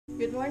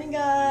Good morning,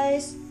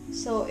 guys!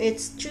 So,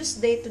 it's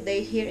Tuesday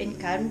today here in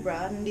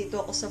Canberra. Nandito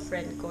ako sa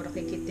friend ko,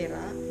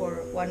 nakikitira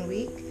for 1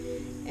 week.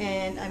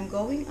 And I'm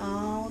going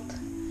out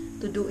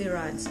to do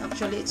errands.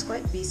 Actually, it's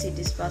quite busy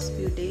this past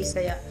few days.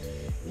 Kaya,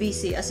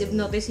 busy. As you've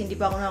noticed, hindi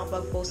pa ako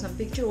nakapag-post ng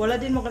picture. Wala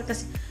din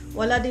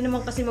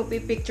naman kasi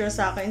magpipicture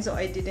sa akin. So,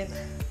 I didn't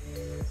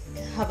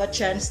have a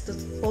chance to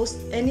post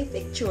any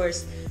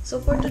pictures.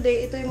 So, for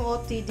today, ito yung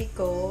OOTD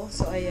ko.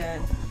 So, ayan.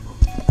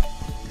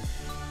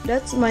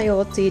 That's my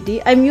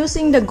OOTD. I'm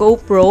using the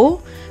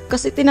GoPro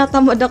kasi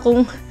tinatamad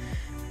akong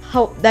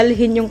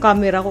dalhin yung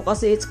camera ko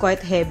kasi it's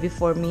quite heavy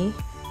for me.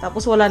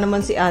 Tapos wala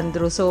naman si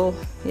Andrew. So,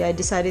 yeah, I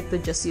decided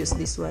to just use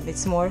this one.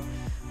 It's more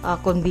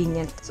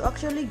convenient. So,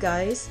 actually,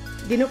 guys,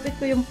 ginupit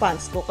ko yung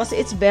pants ko kasi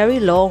it's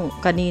very long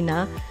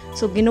kanina.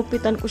 So,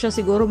 ginupitan ko siya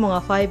siguro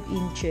mga 5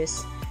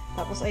 inches.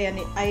 Tapos, ayan,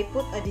 I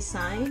put a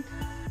design.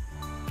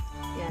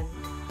 Yan.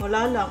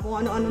 Wala lang.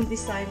 Kung ano-anong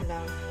design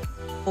lang.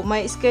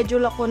 May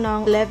schedule ako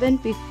ng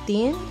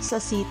 11:15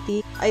 sa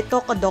city. I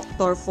talk a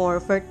doctor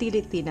for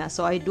fertility na.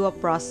 So, I do a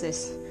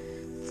process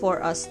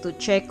for us to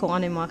check kung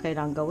ano yung mga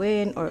kailangang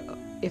gawin or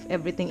if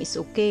everything is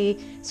okay.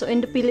 So,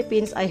 in the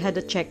Philippines, I had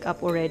a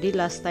check-up already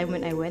last time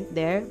when I went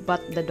there.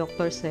 But the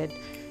doctor said,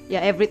 yeah,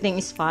 everything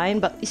is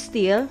fine. But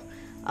still,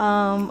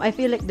 I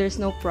feel like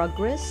there's no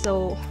progress.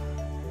 So,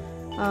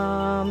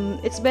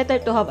 it's better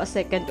to have a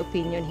second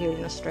opinion here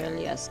in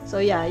Australia. So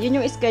yeah, yun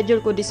yung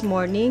schedule ko this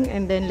morning,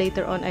 and then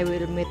later on I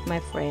will meet my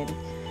friend.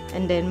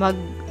 And then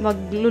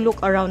magluluk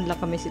around lang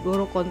kami,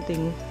 siguro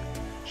konting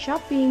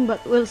shopping,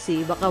 but we'll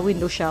see, baka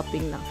window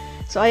shopping lang.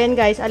 So ayan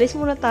guys, alis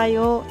muna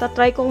tayo.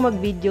 Tatry kong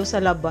mag-video sa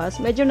labas.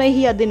 Medyo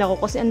nahihiya din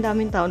ako kasi ang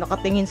daming tao,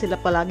 nakatingin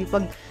sila palagi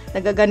pag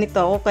nagaganito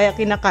ako, kaya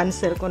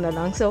kina-cancel ko na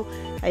lang. So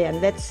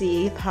ayan, let's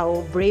see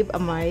how brave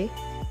am I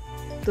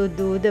to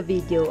do the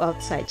video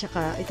outside.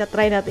 Tsaka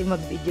itatry natin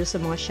mag-video sa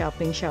mga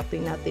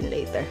shopping natin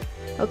later.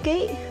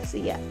 Okay?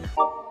 See ya!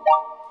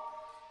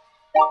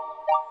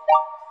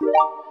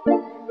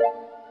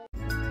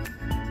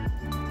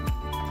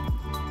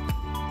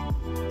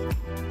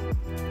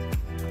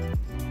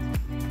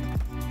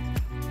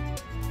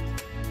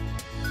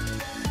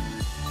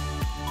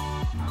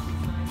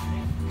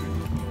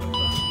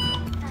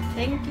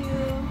 Thank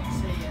you!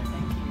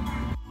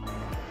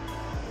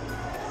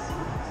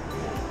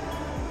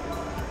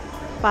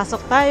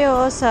 Pasok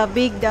tayo sa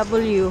Big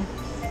W.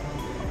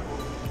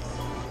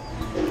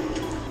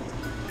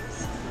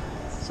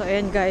 So,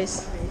 ayan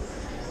guys.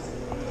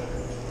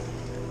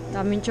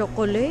 Daming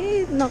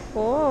chocolate.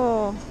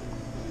 Nako.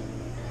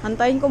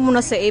 Hantayin ko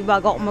muna sa A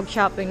bago ako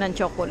mag-shopping ng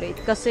chocolate.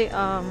 Kasi,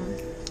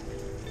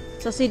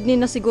 sa Sydney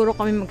na siguro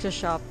kami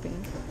magsha-shopping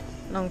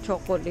ng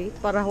chocolate.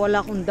 Para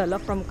wala akong dala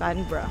from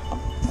Canberra.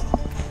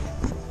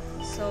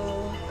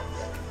 So,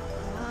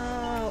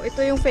 ito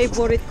yung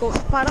favorite ko.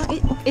 Parang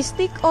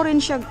stick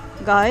orange siya,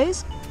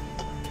 guys.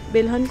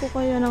 Bilhan ko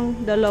kaya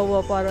ng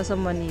dalawa para sa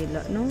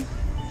Manila, no?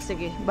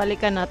 Sige,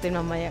 balikan natin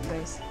mamaya,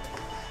 guys.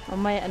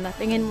 Mamaya na.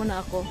 Tingin muna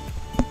ako.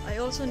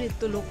 I also need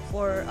to look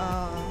for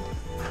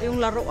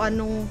yung laruan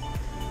ng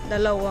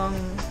dalawang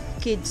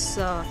kids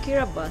sa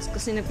Kirabas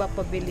kasi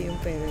nagpapabili yung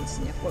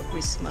parents niya for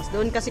Christmas.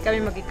 Doon kasi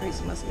kami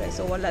magi-Christmas,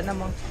 guys. So, wala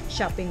namang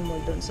shopping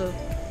mall doon. So,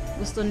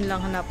 gusto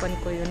nilang hanapan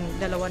ko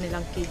yung dalawa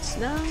nilang kids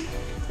na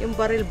yung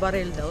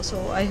baril-baril daw. So,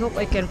 I hope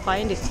I can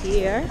find it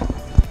here.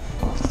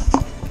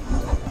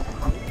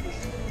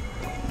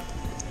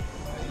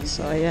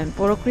 So, ayan.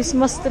 Puro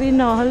Christmas tree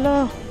na.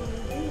 Hala.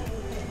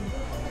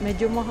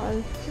 Medyo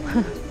mahal.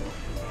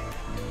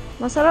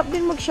 Masarap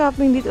din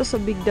mag-shopping dito sa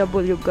Big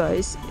W,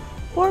 guys.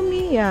 For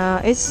me,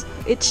 yeah.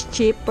 It's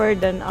cheaper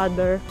than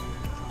other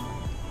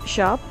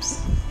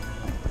shops.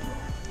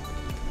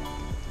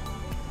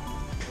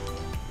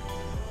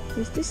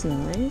 Is this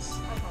nice?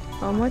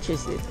 How much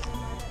is it?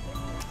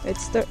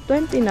 It's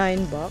 29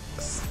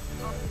 bucks.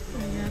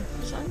 Ayan.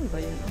 Saan ba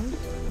yun?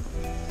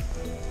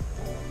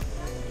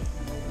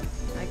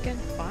 I can't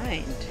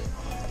find.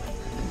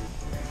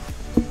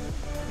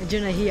 Medyo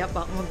nahiya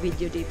pa ako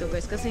mag-video dito,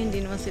 guys. Kasi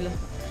hindi naman sila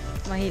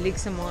mahilig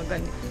sa mga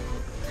ganito.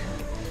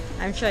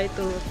 I'm shy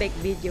to take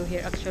video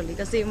here actually.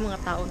 Kasi yung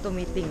mga taong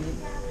tumitingin.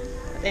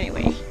 But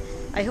anyway,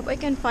 I hope I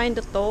can find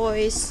the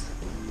toys.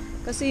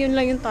 Kasi yun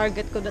lang yung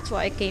target ko. That's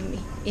why I came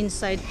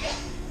inside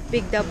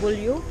Big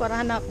W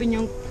para hanapin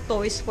yung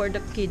toys for the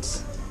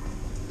kids.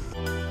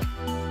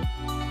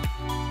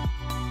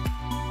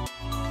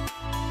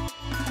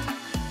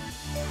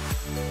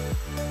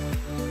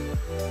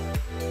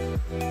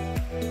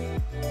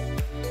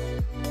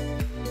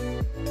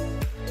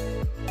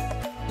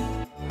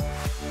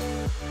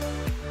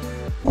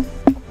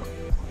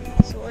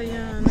 So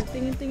ayan,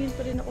 nagtingin-tingin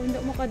pa rin ako, hindi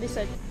ako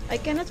maka-decide.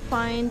 I cannot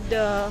find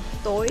the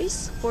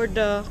toys for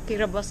the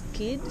Kirabas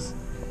kids.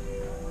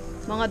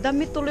 Mga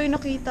damit tuloy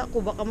nakita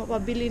ko. Baka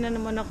mapabili na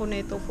naman ako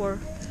nito for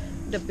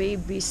the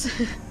babies.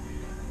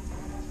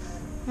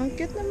 Ang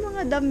cute ng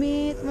mga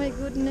damit. My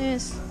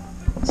goodness.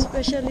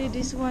 Especially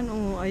this one.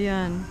 Oh,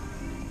 ayan.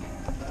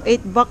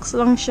 8 bucks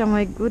lang siya.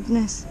 My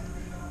goodness.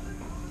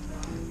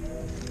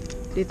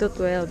 Dito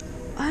 12.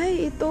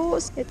 Ay,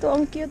 ito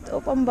ang cute o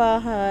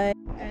pambahay.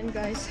 And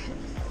guys,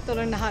 ito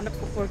lang nahanap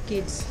ko for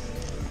kids.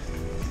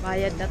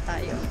 Bayad na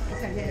tayo.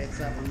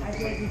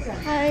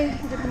 Hi,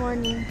 good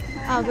morning.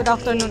 Good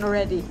afternoon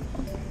already.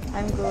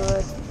 I'm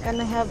good. Can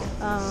I have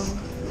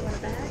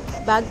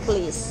bag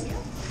please?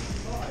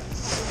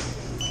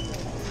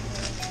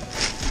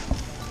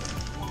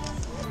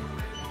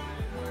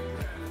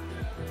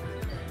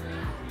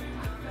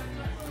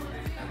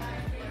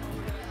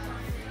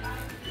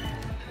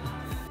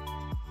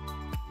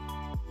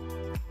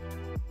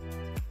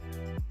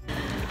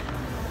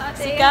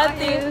 Si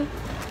Cathy.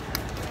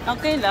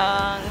 Okay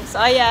lang. So,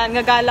 ayan,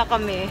 gagala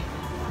kami.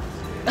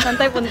 Saan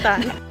tayo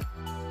punta? Ano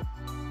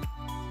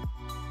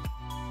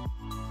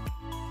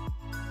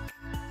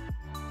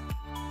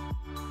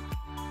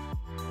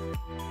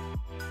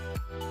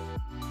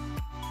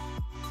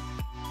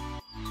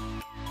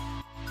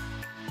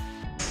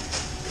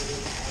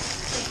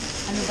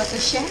ba to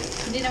siya?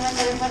 Hindi naman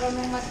tayo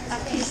marunong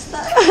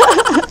mag-artista.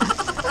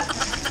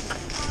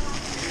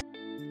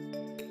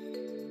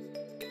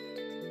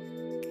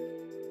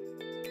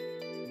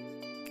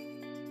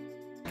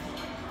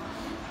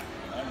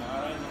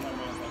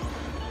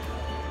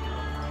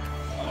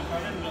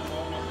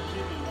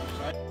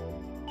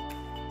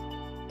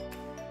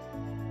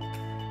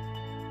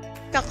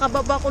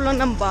 Kakababa ko lang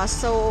ng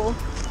bus. So,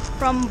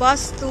 from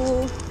bus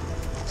to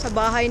sa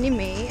bahay ni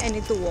May, I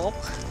need to walk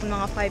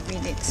mga 5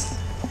 minutes.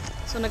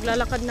 So,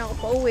 naglalakad na ako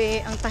pa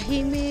uwi. Ang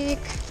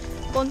tahimik.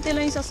 Konti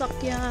lang yung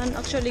sasakyan.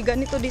 Actually,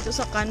 ganito dito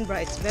sa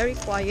Canberra. It's very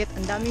quiet.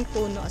 Ang daming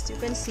puno. As you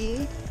can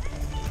see,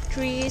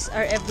 trees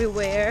are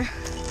everywhere.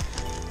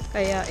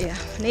 Kaya, yeah,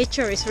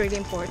 nature is really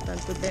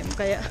important to them.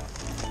 Kaya,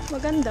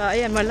 maganda.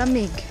 Ayan,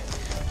 malamig.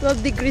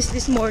 12 degrees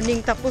this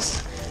morning. Tapos,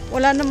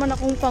 wala naman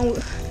akong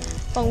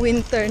pang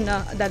winter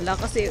na dala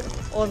kasi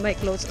all my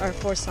clothes are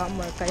for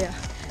summer. Kaya,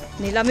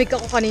 nilamig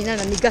ako kanina.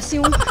 Nanigas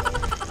yung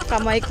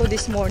kamay ko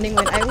this morning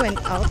when I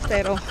went out,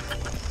 pero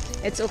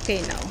it's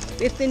okay now.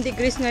 15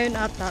 degrees ngayon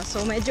ata,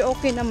 so medyo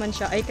okay naman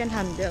siya. I can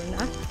handle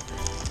na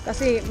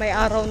kasi may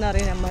araw na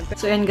rin naman.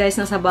 So yan guys,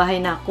 nasa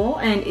bahay na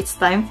ako and it's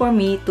time for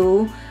me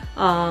to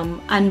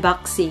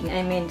unboxing.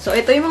 So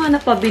ito yung mga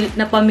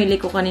napamili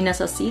ko kanina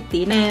sa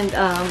city and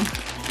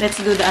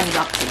let's do the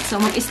unboxing. So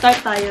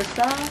mag-start tayo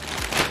sa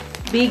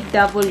Big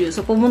W.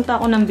 So pumunta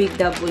ako ng Big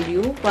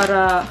W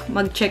para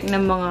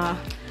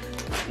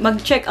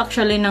mag-check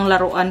actually ng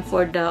laruan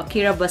for the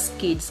Kirabas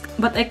kids.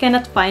 But I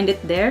cannot find it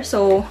there.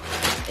 So,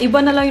 iba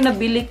na lang yung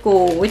nabili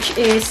ko. Which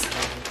is,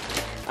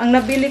 ang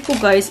nabili ko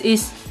guys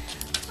is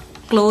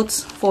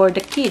clothes for the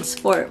kids.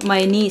 For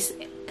my niece,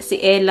 si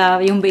Ella,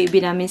 yung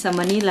baby namin sa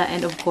Manila.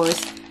 And of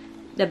course,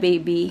 the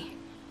baby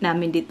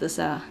namin dito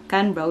sa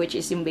Canberra, which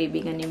is yung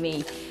baby nga ni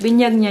May.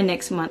 Binyag niya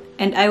next month.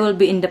 And I will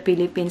be in the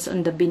Philippines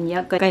on the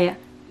binyag. Kaya,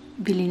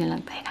 bili na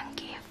lang tayo ng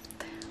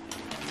gift.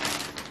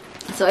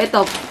 So,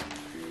 ito.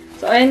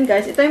 So, ayan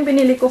guys. Ito yung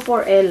binili ko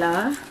for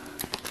Ella.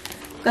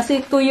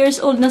 Kasi 2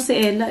 years old na si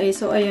Ella eh.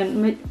 So, ayan.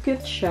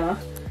 Cute siya.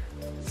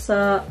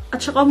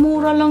 At saka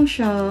mura lang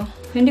siya.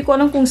 Hindi ko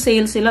alam kung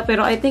sale sila.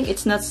 Pero I think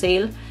it's not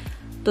sale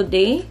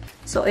today.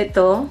 So,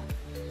 ito.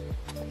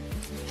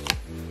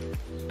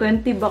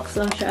 20 bucks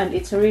lang siya. And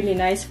it's really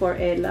nice for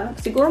Ella.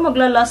 Siguro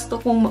maglalast to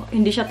kung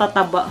hindi siya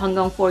tataba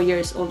hanggang 4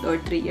 years old or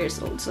 3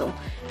 years old. So,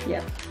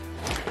 yeah.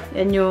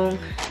 Yan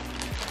yung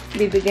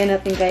bibigyan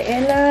natin kay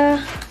Ella.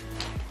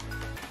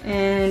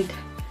 And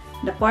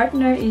the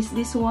partner is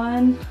this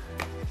one.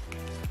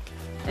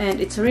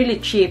 And it's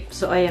really cheap.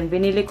 So, ayan.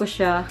 Binili ko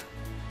siya.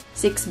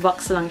 6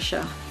 bucks lang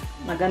siya.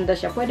 Maganda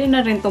siya. Pwede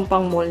na rin tong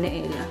pang mall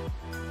ni Ella.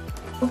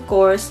 Of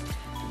course,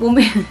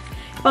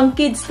 pang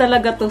kids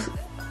talaga to.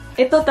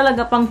 Ito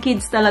talaga, pang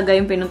kids talaga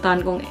yung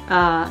pinuntahan kong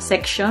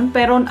section.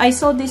 Pero I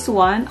saw this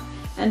one.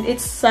 And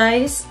it's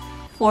size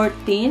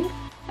 14.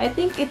 I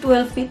think it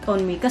will fit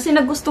on me. Kasi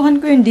nagustuhan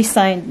ko yung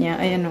design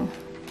niya. Ayan o.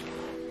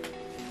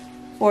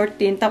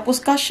 14.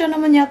 Tapos, kasya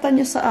naman yata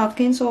niya sa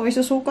akin. So,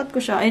 isusukat ko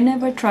siya. I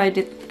never tried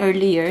it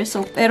earlier.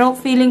 So, pero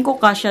feeling ko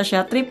kasya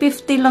siya.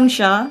 350 lang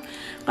siya.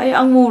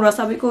 Kaya ang mura.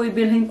 Sabi ko,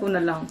 ibilhin ko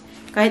na lang.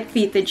 Kahit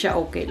fitted siya,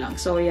 okay lang.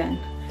 So,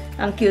 yan.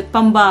 Ang cute.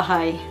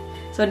 Pambahay.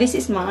 So, this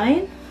is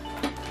mine.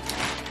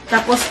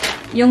 Tapos,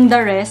 yung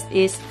the rest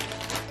is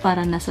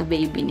para nasa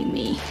baby ni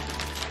May.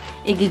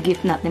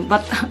 I-gift natin.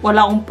 But,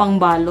 wala akong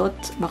pangbalot.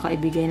 Baka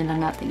ibigay na lang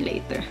natin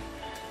later.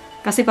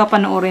 Kasi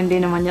papanoorin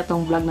din naman niya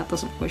tong vlog na to.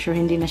 So, for sure,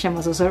 hindi na siya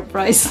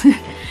masusurprise.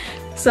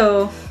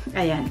 So,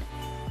 ayan.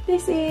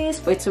 This is,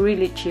 it's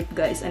really cheap,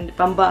 guys. And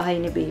pambahay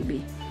ni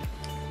baby.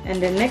 And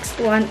the next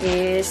one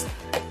is,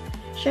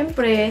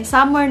 syempre,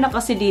 summer na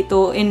kasi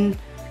dito.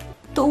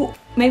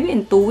 Maybe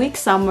in 2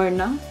 weeks, summer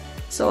na.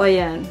 So,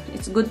 ayan.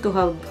 It's good to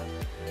have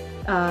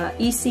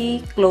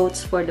easy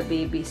clothes for the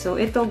baby. So,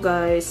 ito,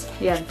 guys.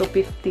 Yan,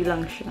 250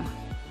 lang siya.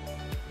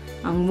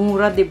 Ang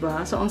mura,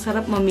 diba? So, ang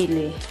sarap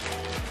mamili.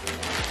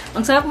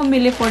 Ang sarap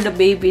mamili for the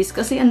babies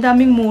kasi ang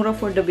daming mura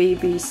for the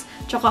babies.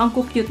 Tsaka ang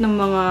cute ng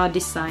mga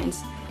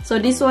designs. So,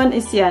 this one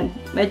is yan.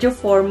 Medyo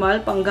formal.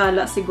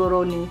 Panggala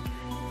siguro ni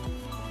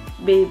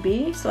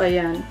baby. So,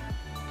 ayan.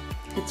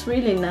 It's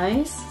really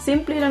nice.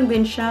 Simple lang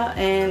din siya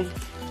and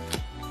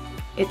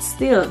it's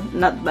still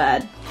not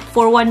bad.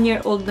 For 1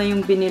 year old na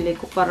yung binili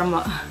ko para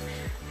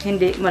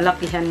hindi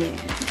malakihan ni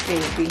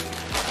baby.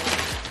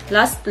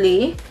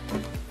 Lastly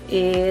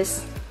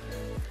is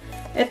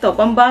ito,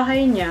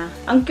 pambahay niya.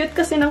 Ang cute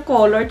kasi ng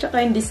color, tsaka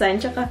yung design,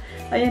 tsaka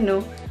ayan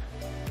o.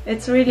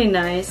 It's really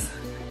nice.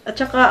 At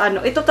tsaka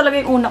ito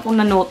talaga yung una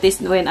kong na-notice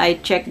when I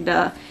checked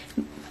the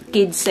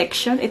kids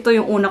section. Ito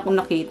yung una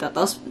kong nakita.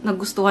 Tapos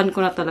nagustuhan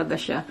ko na talaga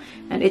siya.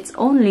 And it's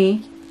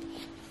only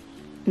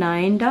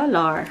 $9.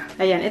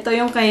 Ayan, ito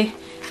yung kay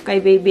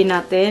baby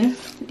natin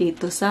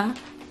dito sa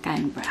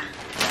Canberra.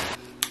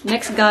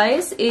 Next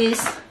guys is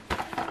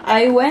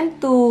I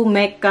went to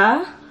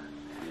Mecca.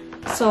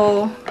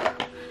 So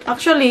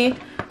actually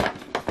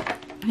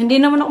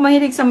hindi naman ako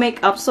mahilig sa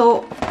makeup.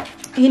 So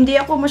hindi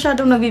ako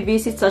masyadong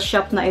nag-visit sa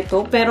shop na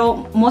ito.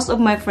 Pero most of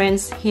my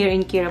friends here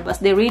in Kiribati,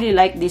 they really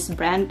like this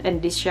brand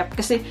and this shop.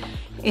 Kasi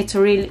it's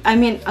really, I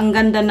mean, ang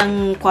ganda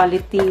ng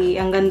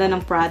quality, ang ganda ng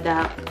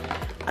product.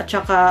 At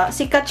saka,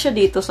 sikat siya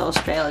dito sa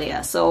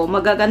Australia. So,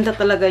 magaganda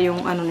talaga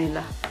yung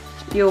nila,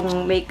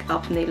 yung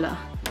makeup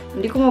nila.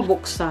 Hindi ko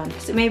mabuksan.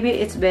 Kasi maybe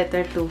it's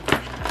better to.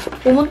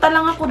 Pumunta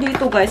lang ako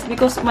dito guys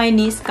because my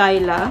niece,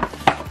 Kyla,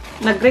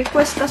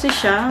 nag-request kasi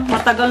siya.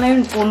 Matagal na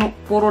yun.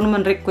 Puro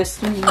naman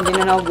request yun. Hindi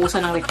na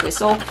naubusan ng request.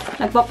 So,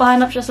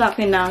 nagpapahanap siya sa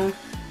akin ng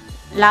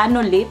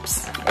Lano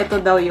Lips. Ito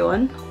daw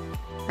yun.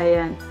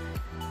 Ayan.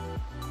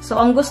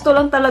 So, ang gusto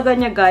lang talaga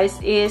niya, guys,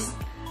 is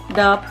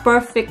the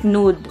perfect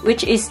nude.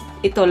 Which is,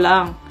 ito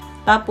lang.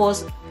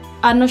 Tapos,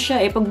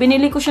 siya pag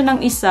binili ko siya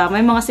ng isa, may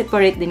mga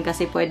separate din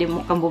kasi pwede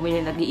mo kang bumili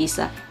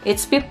nag-iisa.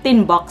 It's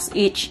 $15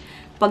 each.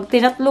 Pag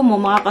tinatlo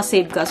mo,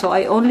 makakasave ka. So,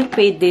 I only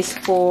paid this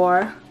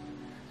for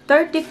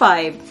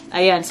 $35.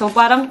 Ayan. So,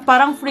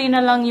 parang free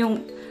na lang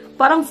yung,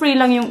 parang free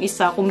lang yung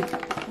isa kung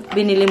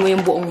binili mo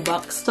yung buong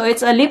box. So,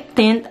 it's a lip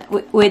tint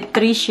with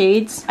 3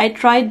 shades. I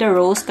tried the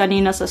rose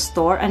kanina sa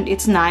store and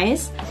it's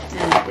nice.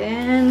 And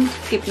then,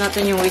 keep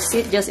natin yung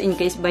receipt just in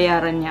case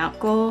bayaran niya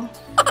ako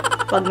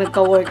pag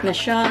nagka-work na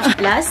siya.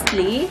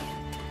 Lastly,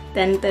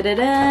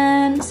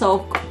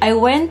 so, I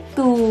went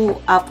to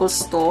Apple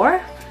Store.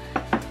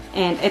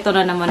 And ito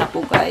na naman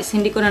ako guys.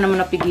 Hindi ko na naman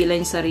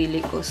napigilan yung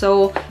sarili ko.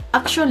 So,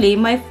 actually,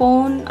 my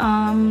phone,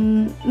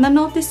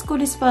 na-notice ko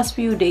this past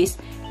few days,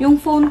 yung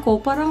phone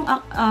ko parang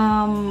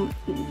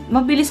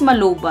mabilis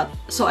malobat.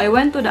 So, I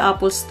went to the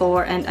Apple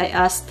Store and I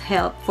asked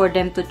help for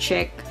them to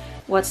check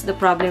what's the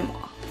problem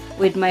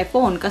with my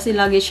phone. Kasi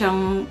lagi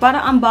siyang,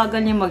 parang ang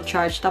bagal niya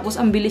mag-charge. Tapos,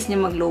 ang bilis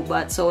niya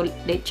maglobat. So,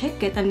 they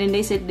check it and then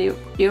they said,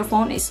 your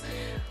phone is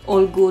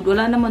all good.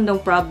 Wala naman daw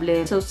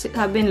problem. So,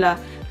 sabi nila,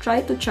 try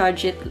to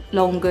charge it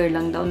longer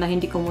lang daw na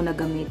hindi ko muna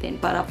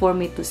gamitin para for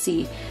me to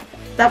see.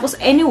 Tapos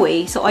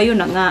anyway, so ayun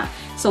na nga.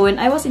 So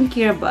when I was in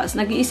Kiribati,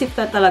 nag-iisip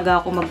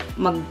talaga ako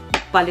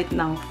magpalit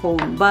ng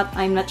phone. But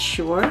I'm not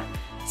sure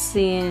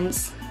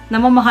since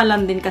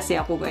namamahalan din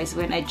kasi ako guys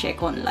when I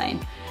check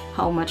online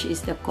how much is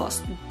the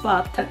cost.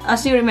 But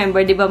as you remember,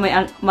 di ba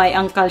may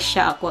uncle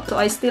siya ako. So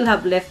I still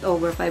have left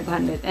over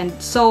 500. And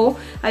so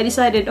I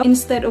decided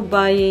instead of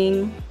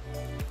buying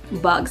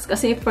bags,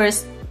 kasi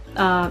first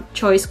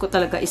choice ko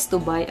talaga is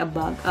to buy a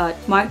bag,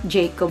 Marc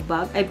Jacob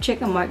bag. I've checked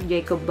a Marc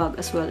Jacob bag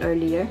as well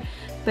earlier.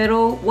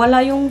 Pero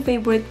wala yung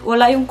favorite,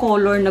 wala yung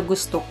color na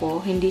gusto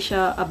ko. Hindi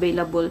siya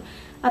available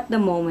at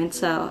the moment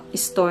sa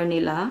store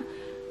nila.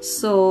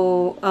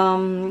 So,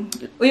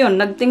 yun,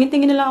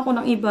 nagtingin-tingin nila ako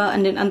ng iba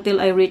and then until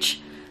I reach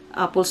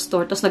Apple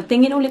Store. Tapos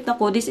nagtingin ulit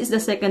ako. This is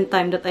the second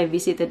time that I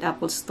visited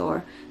Apple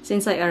Store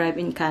since I arrived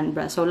in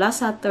Canberra. So,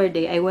 last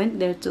Saturday, I went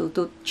there to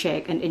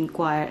check and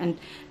inquire and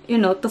you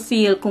know, to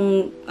feel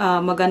kung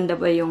maganda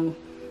ba yung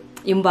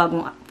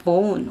bagong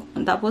phone.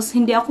 Tapos,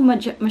 hindi ako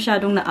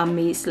masyadong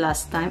na-amaze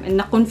last time.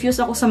 And na-confuse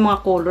ako sa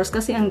mga colors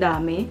kasi ang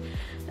dami.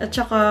 At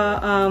saka,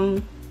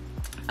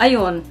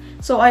 ayun.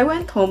 So, I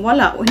went home.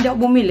 Wala. Hindi ako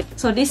bumili.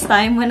 So, this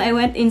time, when I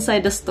went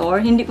inside the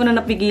store, hindi ko na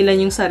napigilan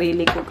yung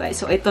sarili ko,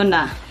 guys. So, ito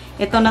na.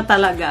 Ito na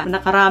talaga.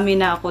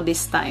 Nakarami na ako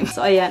this time.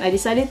 So, ayan. I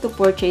decided to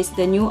purchase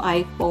the new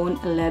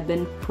iPhone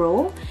 11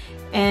 Pro.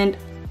 And,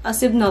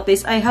 as you've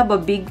noticed, I have a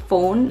big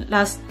phone.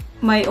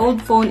 My old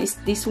phone is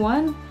this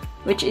one,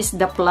 which is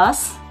the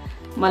Plus.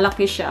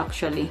 Malaki siya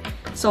actually.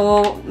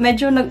 So,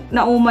 medyo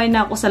naumay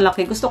na ako sa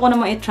laki. Gusto ko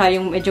naman i-try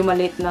yung medyo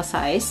maliit na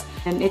size.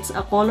 And it's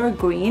a color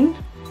green.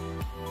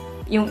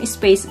 Yung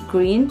space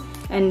green.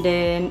 And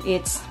then,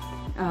 it's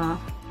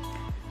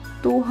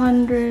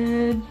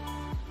 256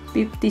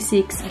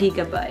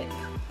 GB.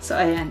 So,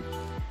 ayan.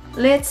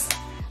 Let's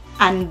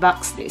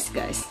unbox this,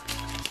 guys.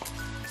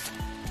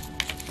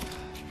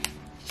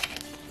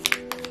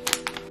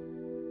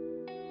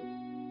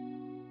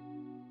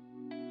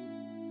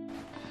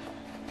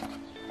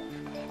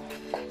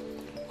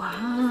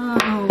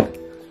 Wow!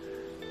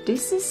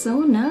 This is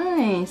so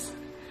nice.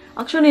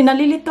 Actually,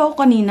 nalilito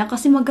ako kanina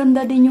kasi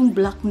maganda din yung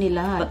black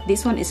nila. But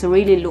this one is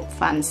really look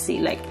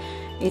fancy. Like,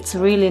 it's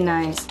really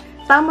nice.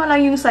 Tama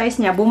lang yung size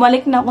niya.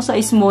 Bumalik na ako sa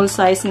small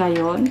size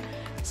ngayon.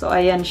 So,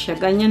 ayan siya.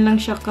 Ganyan lang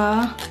siya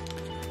ka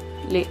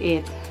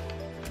liit.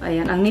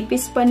 Ayan, ang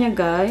nipis pa niya,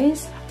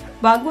 guys.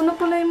 Bago na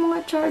pala yung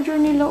mga charger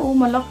nila. Oh,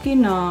 malaki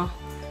na.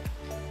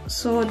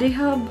 So,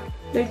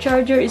 their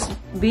charger is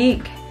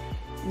big.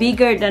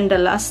 Bigger than the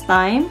last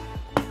time.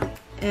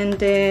 And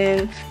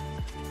then,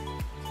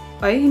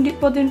 ay, hindi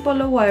pa din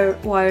pala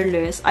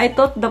wireless. I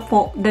thought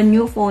the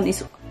new phone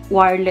is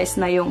wireless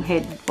na yung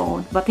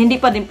headphone. But hindi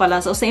pa din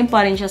pala. So, same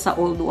pa rin siya sa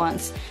old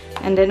ones.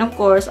 And then, of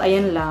course,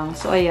 ayan lang.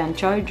 So, ayan,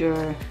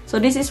 charger.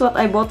 So, this is what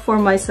I bought for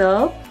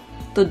myself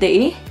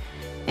today.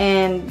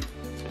 And,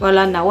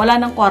 wala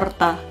nang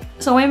kwarta.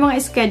 So, may mga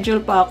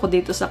schedule pa ako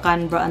dito sa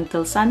Canberra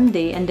until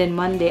Sunday. And then,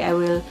 Monday, I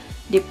will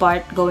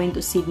depart going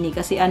to Sydney.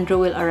 Kasi Andrew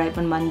will arrive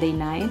on Monday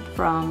night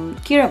from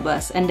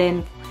Kiribati. And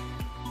then,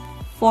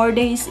 4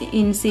 days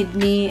in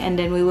Sydney. And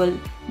then, we will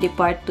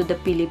depart to the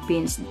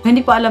Philippines.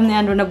 Hindi pa alam ni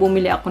Andrew na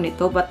bumili ako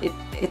nito. But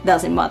it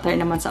doesn't matter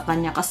naman sa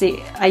kanya.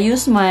 Kasi, I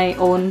use my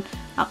own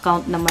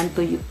account naman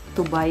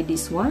to buy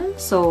this one.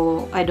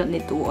 So, I don't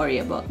need to worry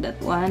about that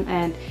one.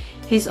 And,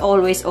 he's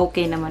always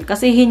okay naman.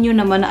 Kasi he knew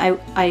naman na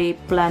I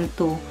plan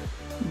to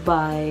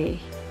buy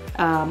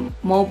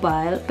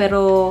mobile.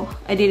 Pero,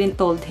 I didn't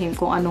told him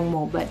kung anong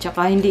mobile.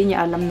 Tsaka, hindi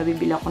niya alam na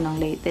bibili ako ng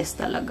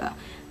latest talaga.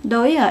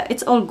 Though, yeah,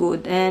 it's all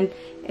good. And,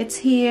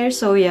 it's here.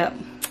 So, yeah.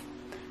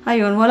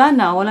 Ayun, wala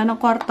na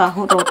kwarta.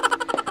 Hurot.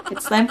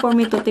 It's time for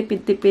me to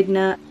tipid-tipid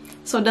na.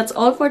 So, that's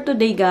all for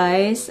today,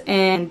 guys.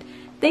 And,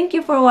 thank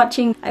you for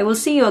watching. I will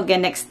see you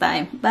again next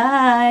time.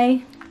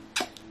 Bye!